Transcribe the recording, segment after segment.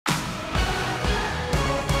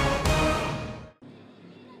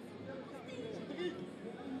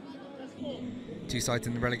two sides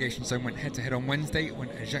in the relegation zone went head-to-head on Wednesday when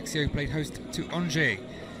Ajaccio played host to Angers.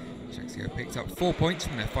 Ajaccio picked up 4 points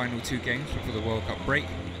from their final 2 games before the World Cup break,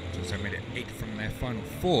 which also made it 8 from their final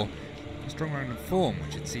 4. A strong round of form,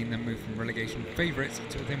 which had seen them move from relegation favourites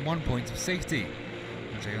to within 1 point of safety.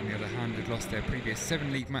 Angers, on the other hand, had lost their previous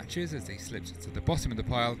 7 league matches as they slipped to the bottom of the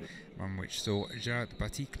pile, one which saw Gerard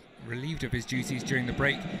Batik relieved of his duties during the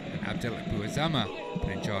break and Abdallah-Dipo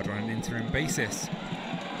put in charge on an interim basis.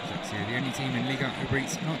 Ajaccio, the only team in Ligue 1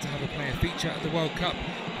 Ibris not to have a player feature at the World Cup,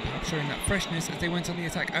 perhaps showing that freshness as they went on the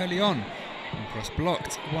attack early on. One cross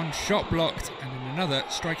blocked, one shot blocked, and then another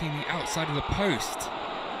striking the outside of the post.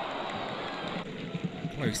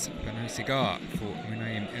 Close but no cigar for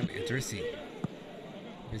Mounaim El Idrissi.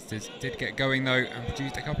 Visitors did get going though and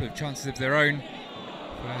produced a couple of chances of their own.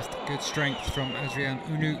 First, good strength from Adrien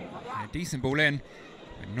HUNOU and a decent ball in,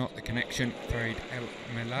 but not the connection Farid El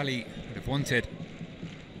Melali would have wanted.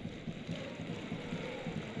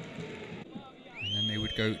 And then they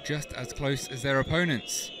would go just as close as their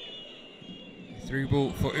opponents. A through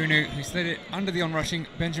ball for HUNOU, who slid it under the onrushing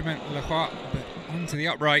Benjamin Leroy, but onto the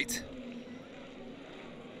upright.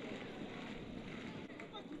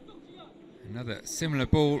 Another similar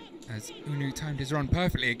ball as HUNOU timed his run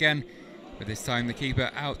perfectly again, but this time the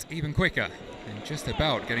keeper out even quicker and just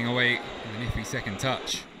about getting away with an iffy second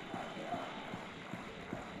touch.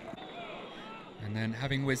 And then,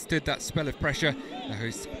 having withstood that spell of pressure, the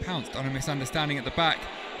hosts pounced on a misunderstanding at the back.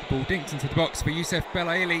 The ball dinked into the box for Youcef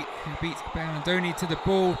BELAÍLI, who beat Bernardoni to the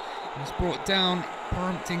ball and was brought down,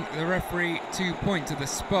 prompting the referee to point to the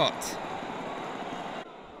spot.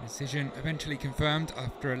 Decision eventually confirmed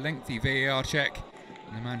after a lengthy VAR check.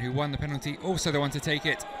 And the man who won the penalty also the one to take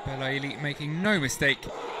it, BELAÍLI making no mistake,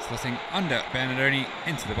 slotting under Bernardoni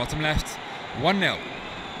into the bottom left. 1-0.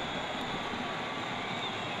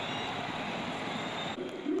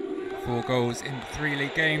 Four goals in 3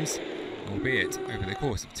 league games, albeit over the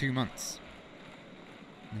course of 2 months.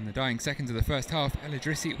 In the dying seconds of the first half, El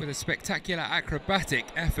Idrissi with a spectacular acrobatic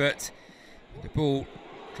effort, with the ball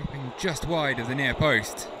dropping just wide of the near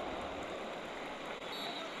post.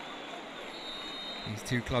 These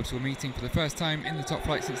two clubs were meeting for the first time in the top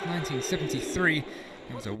flight since 1973.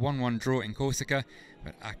 It was a 1-1 draw in Corsica,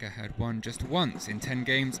 but ACA had won just once in 10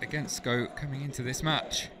 games against SCO coming into this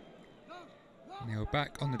match. And they were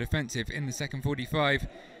back on the defensive in the second 45.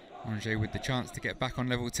 Angers with the chance to get back on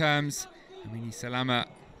level terms. Amini Salama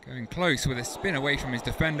going close with a spin away from his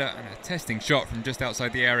defender and a testing shot from just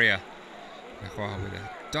outside the area. Leroy with a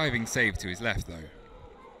diving save to his left though.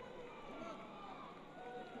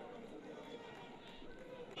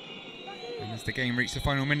 And as the game reached the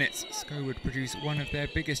final minutes, SCO would produce one of their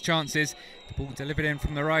biggest chances. The ball delivered in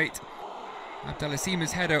from the right.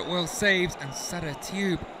 Abdallah-Dipo's header well saved, and Sada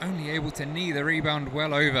Tube only able to knee the rebound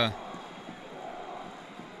well over.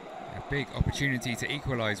 A big opportunity to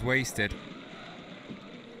equalise wasted.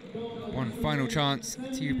 One final chance,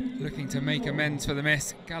 Tube looking to make amends for the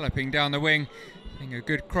miss, galloping down the wing, putting a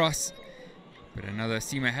good cross, but another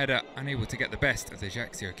Sima header unable to get the best of the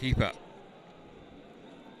Ajaccio keeper.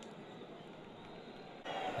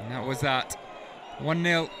 And that was that.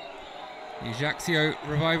 1-0. The Ajaccio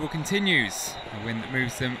revival continues. A win that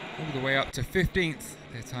moves them all the way up to 15th.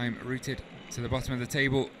 Their time rooted to the bottom of the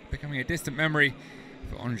table, becoming a distant memory.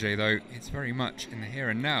 For Angers though, it's very much in the here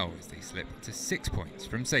and now as they slip to 6 points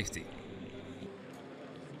from safety.